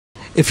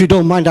if you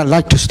don't mind, I'd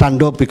like to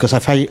stand up because I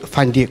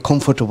find it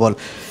comfortable.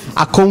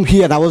 I come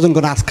here and I wasn't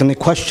going to ask any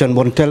question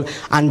until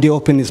Andy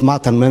opened his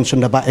mouth and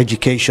mentioned about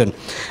education.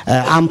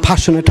 I'm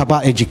passionate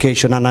about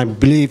education, and I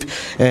believe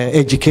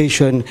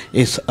education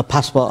is a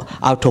passport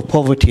out of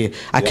poverty.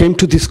 I came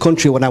to this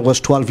country when I was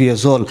 12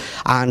 years old,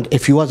 and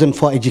if it wasn't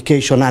for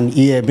education and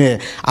EMA,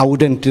 I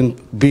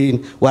wouldn't be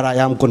where I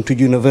am, going to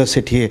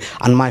university,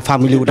 and my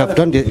family would have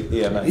done it.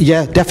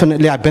 Yeah,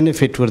 definitely I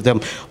benefit with them.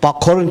 But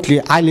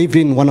currently I live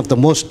in one of the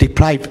most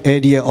deprived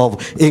area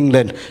of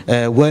England,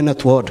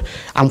 Wearmouth Ward.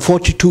 I'm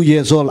 42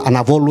 years old, and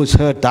I've always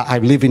heard that I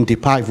live in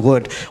deprived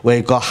ward, where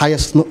you got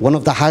one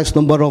of the highest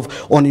number of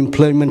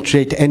unemployment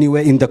rate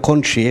anywhere in the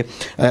country,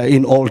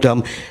 in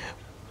Oldham.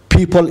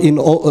 People in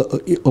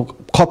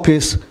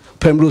Copies,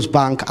 Primrose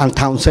Bank and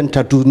Town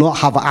Centre do not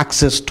have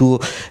access to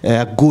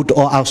good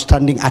or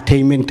outstanding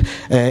attainment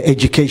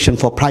education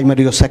for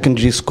primary or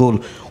secondary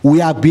school.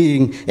 We are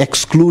being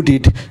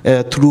excluded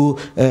through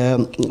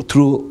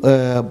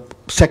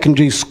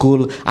secondary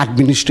school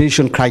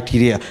administration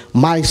criteria.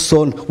 My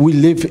son, we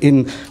live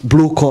in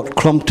Blue Court,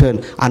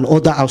 Crompton and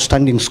other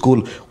outstanding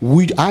school.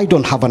 I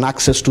don't have an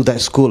access to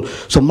that school.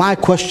 So my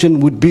question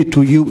would be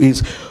to you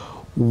is,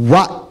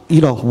 what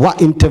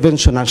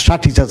intervention and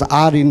strategies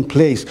are in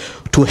place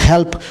to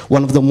help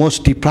one of the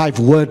most deprived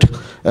ward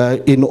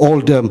in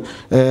Oldham?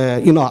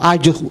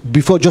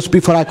 Just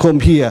before I come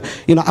here,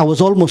 I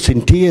was almost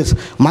in tears.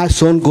 My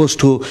son goes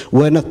to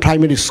Wearmouth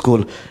Primary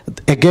School.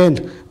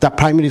 Again, that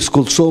primary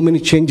school, so many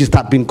changes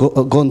that have been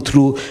gone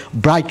through.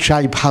 Bright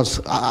Tribe has,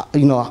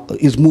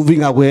 is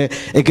moving away.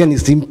 Again,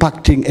 it's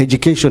impacting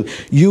education.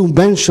 You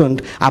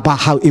mentioned about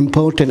how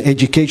important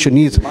education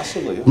is.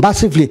 Massively.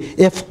 Massively.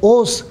 If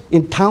us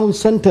in town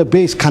centre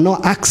base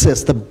cannot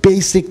access the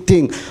basic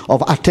thing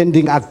of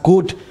attending a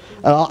good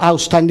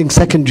outstanding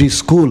secondary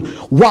school,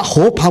 what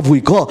hope have we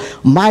got?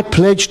 My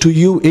pledge to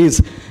you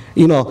is,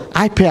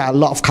 I pay a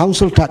lot of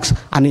council tax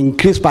and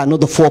increase by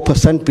another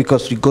 4%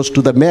 because it goes to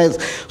the mayors.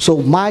 So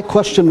my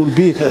question would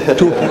be is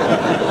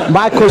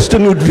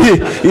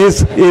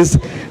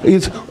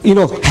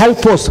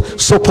help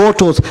us,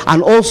 support us,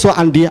 and also,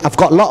 Andy, I've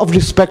got a lot of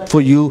respect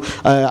for you,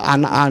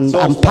 and I'm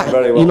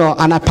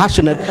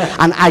passionate,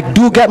 and I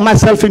do get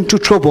myself into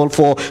trouble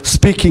for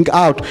speaking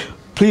out.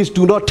 Please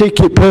do not take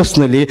it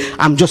personally.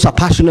 I'm just a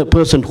passionate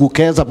person who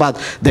cares about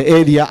the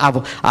area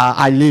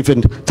I live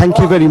in. Thank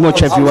you very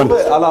much, everyone. I love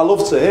it, and I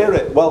love to hear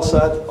it. Well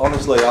said,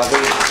 honestly. I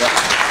think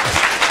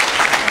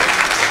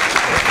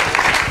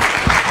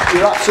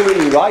you're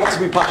absolutely right to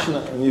be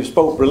passionate, and you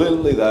spoke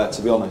brilliantly there,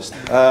 to be honest.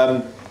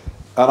 And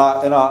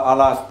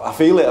I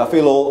feel it. I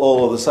feel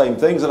all of the same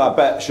things, and I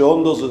bet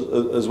Sean does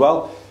as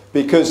well,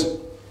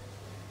 because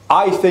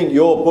I think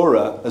your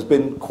borough has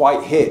been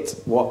quite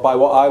hit by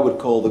what I would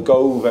call the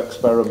Gove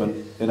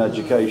experiment in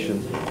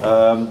education,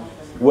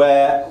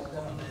 where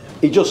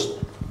he just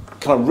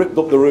kind of ripped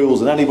up the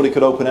rules and anybody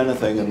could open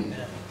anything. And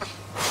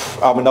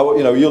I mean,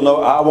 you'll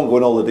know. I won't go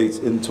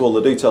into all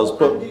the details,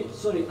 but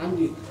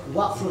Andy,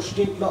 what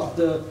frustrates a lot of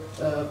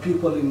the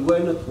people in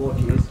Wearmouth Ward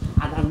is,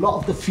 and a lot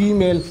of the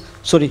female.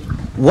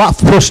 What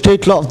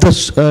frustrates a lot of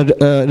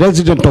the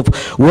resident of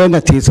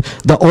Wearmouth is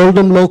the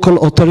Oldham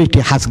local authority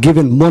has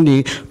given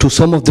money to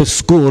some of the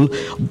school,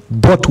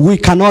 but we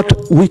cannot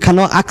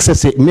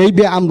access it.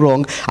 Maybe I'm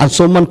wrong, and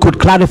someone could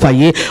clarify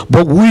it.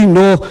 But we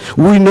know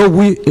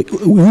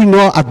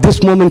at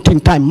this moment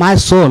in time, my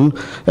son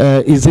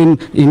is in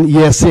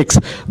year 6.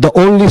 The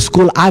only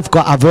school I've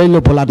got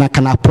available and I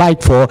can apply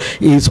for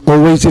is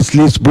Oasis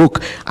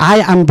Lisbrook. I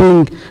am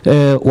being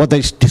whether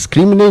it's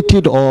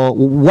discriminated or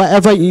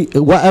whatever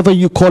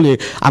you call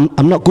it.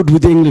 I'm not good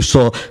with English,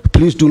 so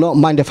please do not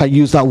mind if I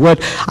use that word.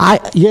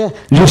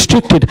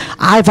 Restricted.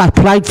 I've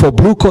applied for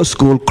Blue Coat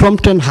School,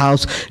 Crompton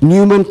House,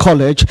 Newman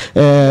College,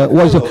 and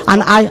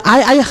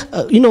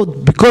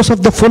because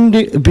of the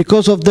funding,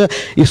 because of the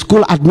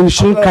school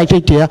administration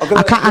criteria,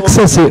 I can't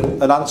access it.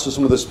 And answer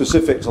some of the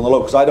specifics on the law,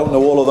 because I don't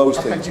know all of those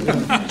things.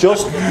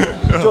 just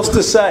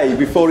to say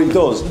before he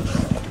does,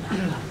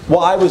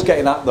 what I was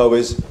getting at though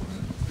is,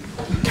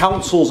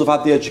 councils have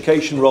had the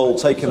education role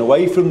taken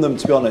away from them,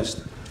 to be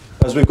honest,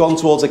 as we've gone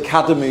towards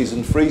academies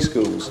and free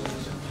schools.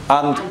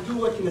 And I do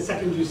work in a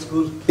secondary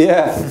school.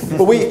 Yeah,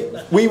 but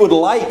we would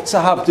like to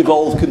have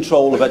devolved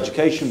control of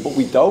education, but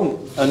we don't,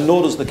 and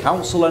nor does the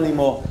council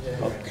anymore.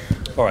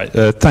 All right,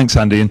 thanks,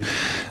 Andy,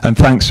 and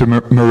thanks for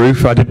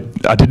Maroof.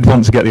 I did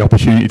want to get the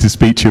opportunity to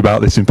speak to you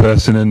about this in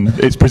person, and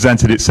it's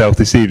presented itself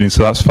this evening,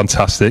 so that's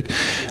fantastic.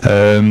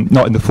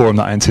 Not in the forum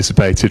that I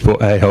anticipated, but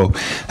hey-ho.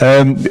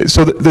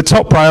 So the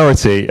top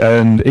priority,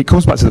 and it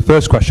comes back to the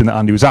first question that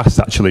Andy was asked,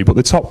 actually, but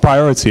the top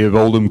priority of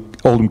Oldham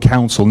Oldham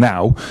Council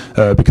now,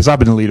 because I've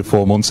been a leader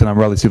 4 months and I'm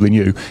relatively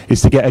new,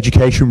 is to get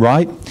education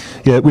right.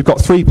 Yeah, we've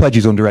got 3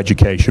 pledges under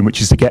education,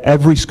 which is to get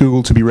every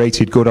school to be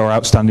rated good or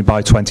outstanding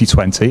by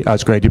 2020,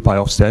 as graded by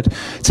Ofsted,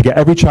 to get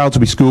every child to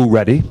be school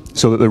ready,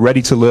 so that they're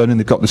ready to learn and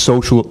they've got the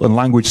social and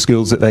language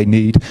skills that they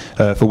need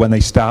for when they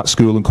start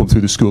school and come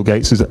through the school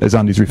gates, as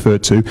Andy's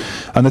referred to.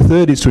 And the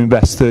third is to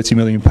invest £30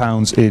 million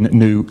in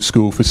new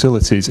school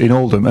facilities in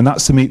Oldham, and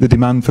that's to meet the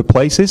demand for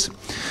places.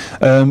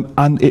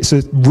 And it's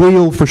a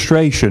real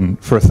frustration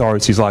for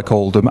authorities like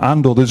Oldham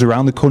and others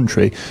around the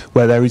country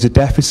where there is a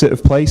deficit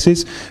of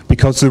places,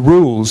 because the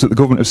rules that the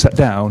government have set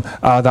down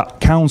are that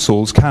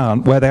councils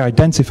can't, where they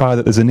identify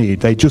that there's a need,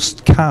 they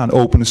just can't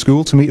open a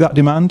school to meet that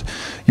demand.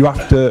 You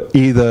have to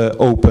either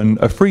open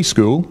a free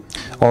school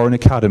or an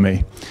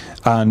academy.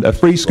 And a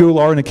free school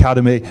or an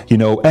academy, you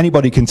know,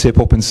 anybody can tip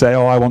up and say,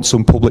 oh, I want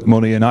some public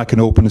money and I can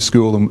open a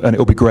school and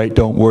it'll be great,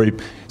 don't worry,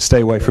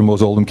 stay away from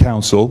us, Oldham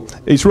Council.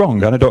 It's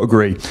wrong, and I don't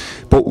agree.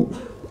 But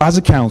as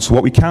a council,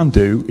 what we can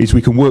do is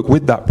we can work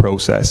with that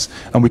process,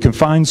 and we can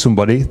find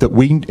somebody that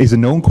is a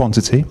known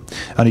quantity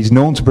and is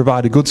known to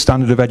provide a good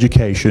standard of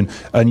education,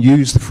 and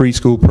use the free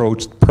school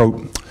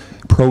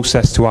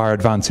process to our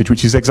advantage,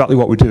 which is exactly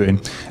what we're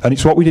doing. And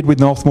it's what we did with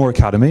Northmoor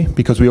Academy,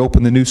 because we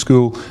opened the new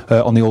school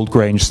on the Old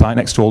Grange site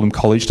next to Oldham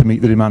College to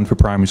meet the demand for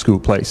primary school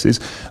places.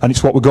 And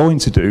it's what we're going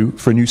to do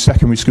for a new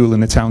secondary school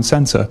in the town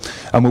centre.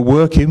 And we're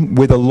working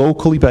with a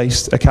locally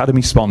based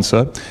academy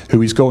sponsor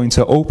who is going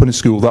to open a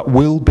school that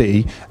will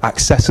be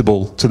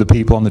accessible to the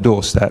people on the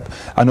doorstep.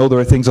 I know there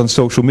are things on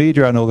social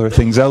media, I know there are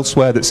things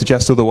elsewhere that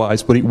suggest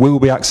otherwise, but it will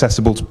be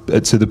accessible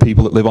to the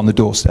people that live on the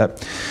doorstep.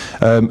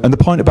 And the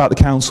point about the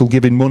council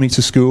giving money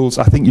to schools,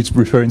 I think you're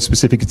referring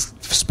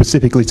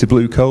specifically to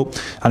Blue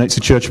Coat, and it's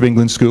a Church of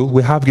England school.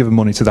 We have given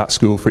money to that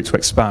school for it to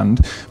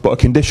expand, but a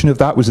condition of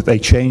that was that they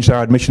changed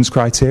our admissions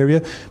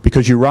criteria,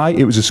 because you're right,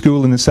 it was a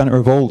school in the centre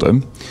of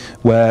Oldham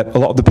where a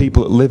lot of the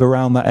people that live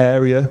around that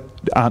area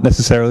aren't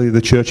necessarily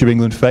the Church of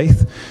England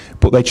faith,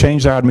 but they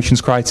changed our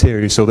admissions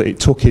criteria so that it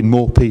took in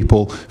more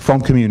people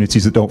from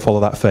communities that don't follow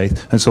that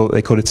faith, and so that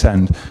they could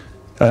attend.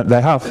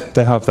 They have,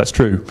 that's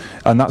true.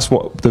 And that's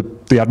what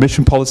the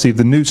admission policy of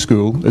the new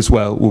school as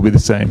well will be the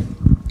same.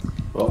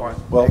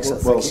 Well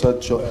said,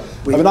 Chuck.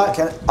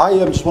 I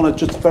just want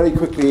to just very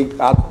quickly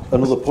add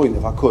another point,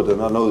 if I could,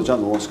 and I know the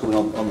gentleman wants to come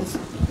in on the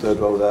third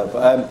row there,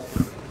 but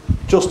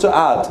just to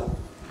add,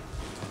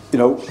 you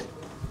know,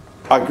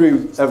 I agree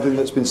with everything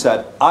that's been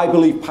said. I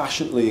believe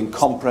passionately in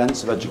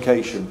comprehensive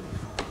education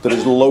that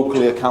is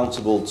locally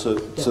accountable to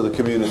the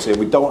community, and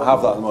we don't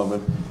have that at the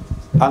moment.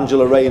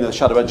 Angela Rayner,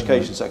 Shadow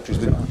Education Secretary,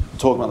 has been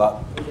talking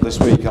about that this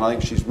week, and I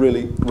think she's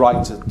really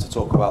right to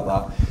talk about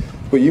that.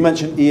 But you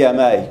mentioned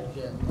EMA.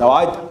 Now,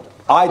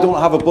 I don't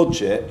have a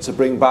budget to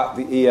bring back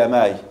the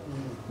EMA,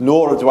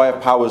 nor do I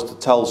have powers to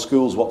tell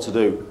schools what to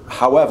do.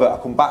 However, I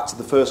come back to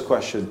the first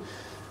question.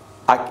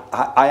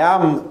 I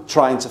am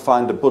trying to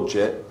find a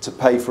budget to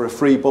pay for a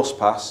free bus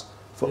pass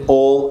for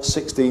all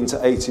 16 to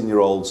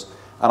 18-year-olds.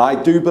 And I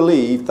do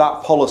believe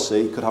that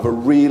policy could have a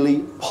really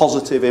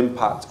positive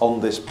impact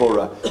on this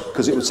borough,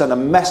 because it would send a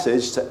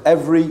message to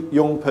every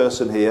young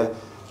person here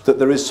that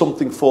there is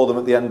something for them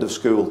at the end of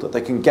school, that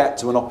they can get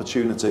to an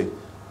opportunity,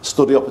 a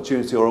study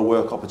opportunity or a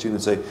work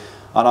opportunity.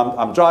 And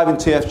I'm driving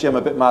TFG, I'm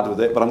a bit mad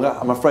with it, but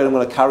I'm afraid I'm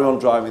going to carry on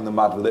driving them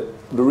mad with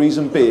it. The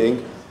reason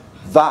being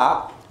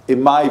that, in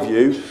my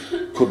view,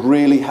 could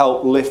really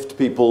help lift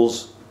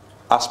people's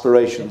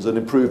aspirations and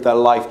improve their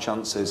life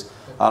chances.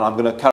 And I'm going to carry